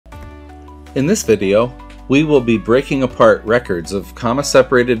In this video, we will be breaking apart records of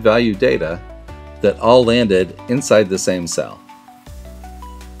comma-separated value data that all landed inside the same cell.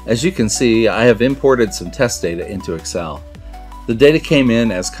 As you can see, I have imported some test data into Excel. The data came in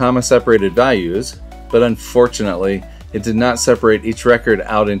as comma-separated values, but unfortunately, it did not separate each record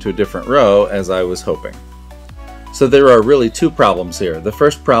out into a different row as I was hoping. So there are really two problems here. The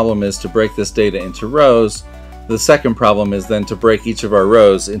first problem is to break this data into rows. The second problem is then to break each of our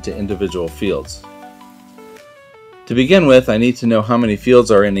rows into individual fields. To begin with, I need to know how many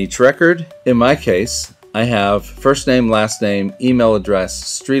fields are in each record. In my case, I have first name, last name, email address,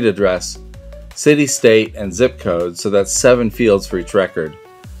 street address, city, state, and zip code, so that's 7 fields for each record.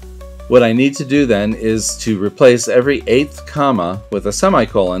 What I need to do then is to replace every 8th comma with a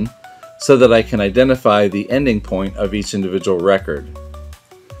semicolon so that I can identify the ending point of each individual record.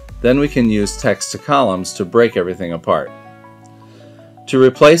 Then we can use text to columns to break everything apart. To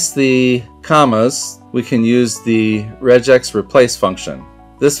replace the commas, we can use the REGEXReplace function.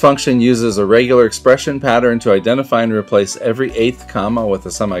 This function uses a regular expression pattern to identify and replace every 8th comma with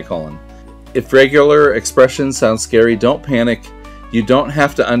a semicolon. If regular expressions sound scary, don't panic. You don't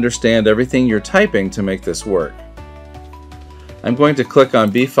have to understand everything you're typing to make this work. I'm going to click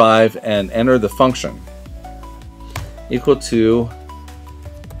on B5 and enter the function equal to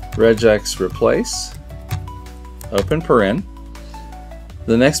REGEXReplace, open paren.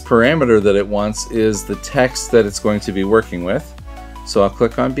 The next parameter that it wants is the text that it's going to be working with. So I'll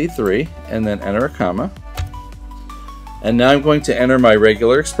click on B3 and then enter a comma. And now I'm going to enter my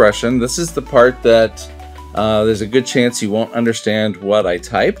regular expression. This is the part that there's a good chance you won't understand what I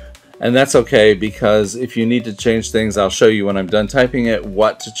type. And that's okay, because if you need to change things, I'll show you when I'm done typing it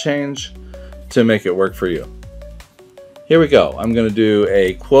what to change to make it work for you. Here we go. I'm going to do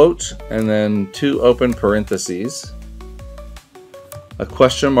a quote and then 2 open parentheses, a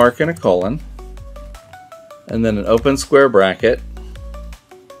question mark and a colon, and then an open square bracket,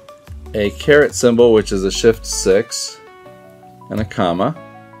 a caret symbol, which is a shift 6, and a comma,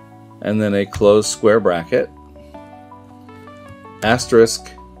 and then a closed square bracket, asterisk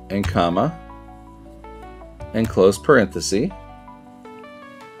and comma, and close parenthesis,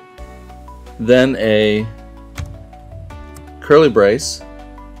 then a curly brace,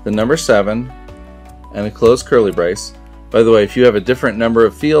 the number 7, and a closed curly brace. By the way, if you have a different number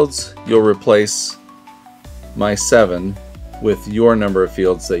of fields, you'll replace my 7 with your number of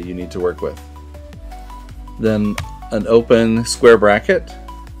fields that you need to work with. Then an open square bracket,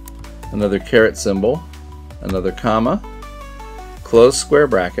 another caret symbol, another comma, closed square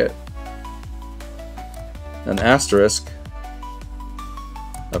bracket, an asterisk,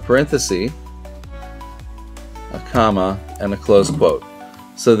 a parenthesis, a comma, and a closed quote.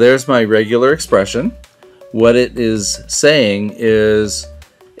 So there's my regular expression. What it is saying is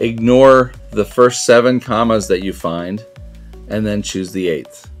ignore the first 7 commas that you find and then choose the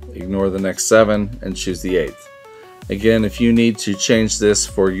 8th. Ignore the next 7 and choose the 8th. Again, if you need to change this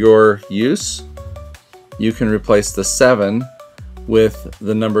for your use, you can replace the 7 with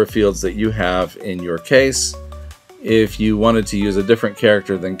the number of fields that you have in your case. If you wanted to use a different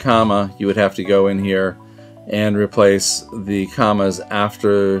character than comma, you would have to go in here and replace the commas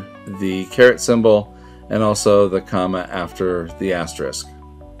after the caret symbol and also the comma after the asterisk.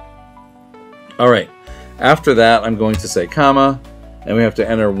 Alright, after that I'm going to say comma, and we have to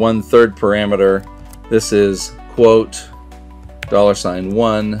enter 1/3 parameter. This is quote,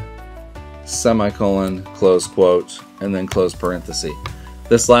 $1, semicolon, close quote, and then close parenthesis.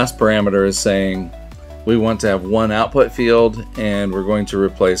 This last parameter is saying we want to have 1 output field, and we're going to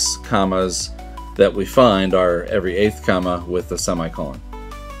replace commas that we find are every 8th comma with a semicolon.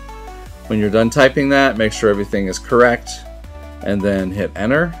 When you're done typing that, make sure everything is correct, and then hit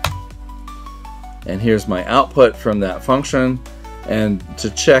enter. And here's my output from that function. And to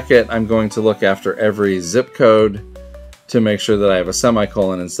check it, I'm going to look after every zip code to make sure that I have a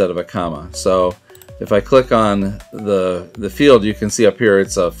semicolon instead of a comma. So if I click on the field, you can see up here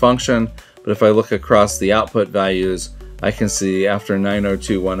it's a function, but if I look across the output values, I can see after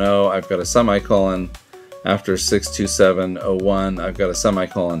 90210 I've got a semicolon, after 62701 I've got a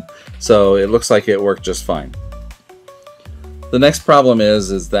semicolon. So it looks like it worked just fine. The next problem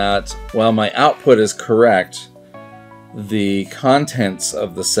is that while my output is correct, the contents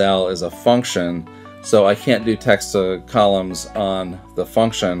of the cell is a function, so I can't do text to columns on the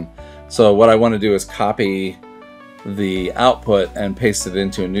function. So what I want to do is copy the output and paste it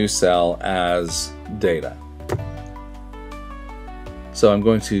into a new cell as data. So I'm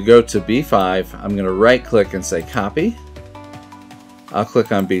going to go to B5, I'm going to right click and say copy. I'll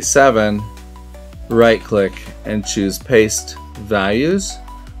click on B7, right click and choose paste values.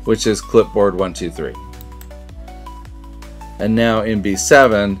 which is clipboard 1, 2, 3. And now in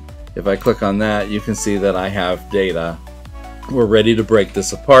B7, if I click on that, you can see that I have data. We're ready to break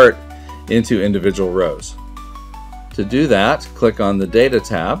this apart into individual rows. To do that, click on the Data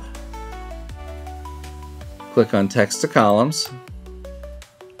tab, click on Text to Columns.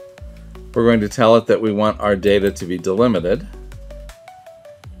 We're going to tell it that we want our data to be delimited,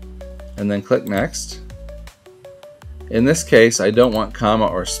 and then click Next. In this case, I don't want comma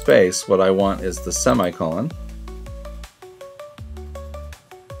or space. What I want is the semicolon.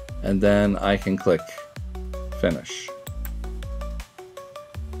 And then I can click Finish.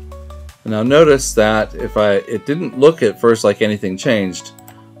 Now notice that it didn't look at first like anything changed,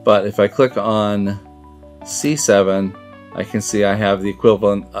 but if I click on C7, I can see I have the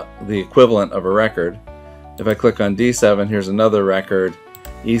equivalent of a record. If I click on D7, here's another record.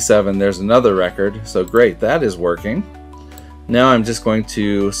 E7, there's another record. So great, that is working. Now I'm just going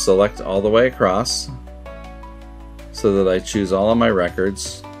to select all the way across so that I choose all of my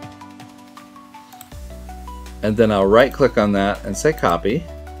records. And then I'll right click on that and say copy.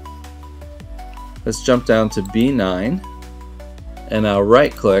 Let's jump down to B9 and I'll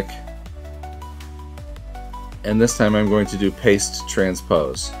right click, and this time I'm going to do paste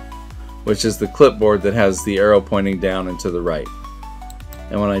transpose, which is the clipboard that has the arrow pointing down and to the right.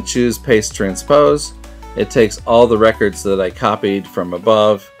 And when I choose paste transpose, it takes all the records that I copied from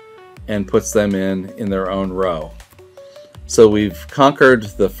above and puts them in their own row. So we've conquered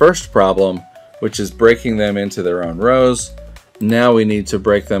the first problem, which is breaking them into their own rows. Now we need to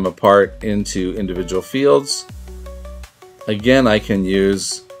break them apart into individual fields. Again, I can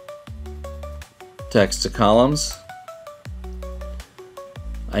use Text to Columns.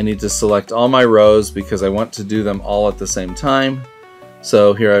 I need to select all my rows because I want to do them all at the same time.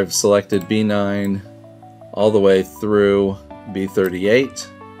 So here I've selected B9 all the way through B38.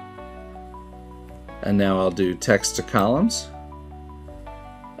 And now I'll do Text to Columns.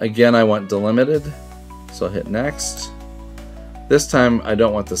 Again, I want delimited, so I'll hit Next. This time I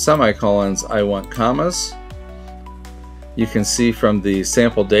don't want the semicolons, I want commas. You can see from the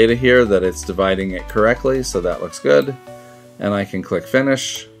sample data here that it's dividing it correctly, so that looks good. And I can click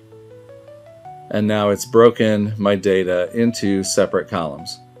Finish. And now it's broken my data into separate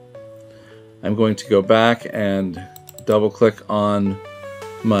columns. I'm going to go back and double click on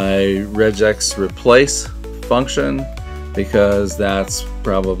my REGEXReplace function because that's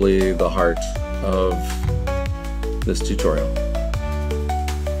probably the heart of this tutorial.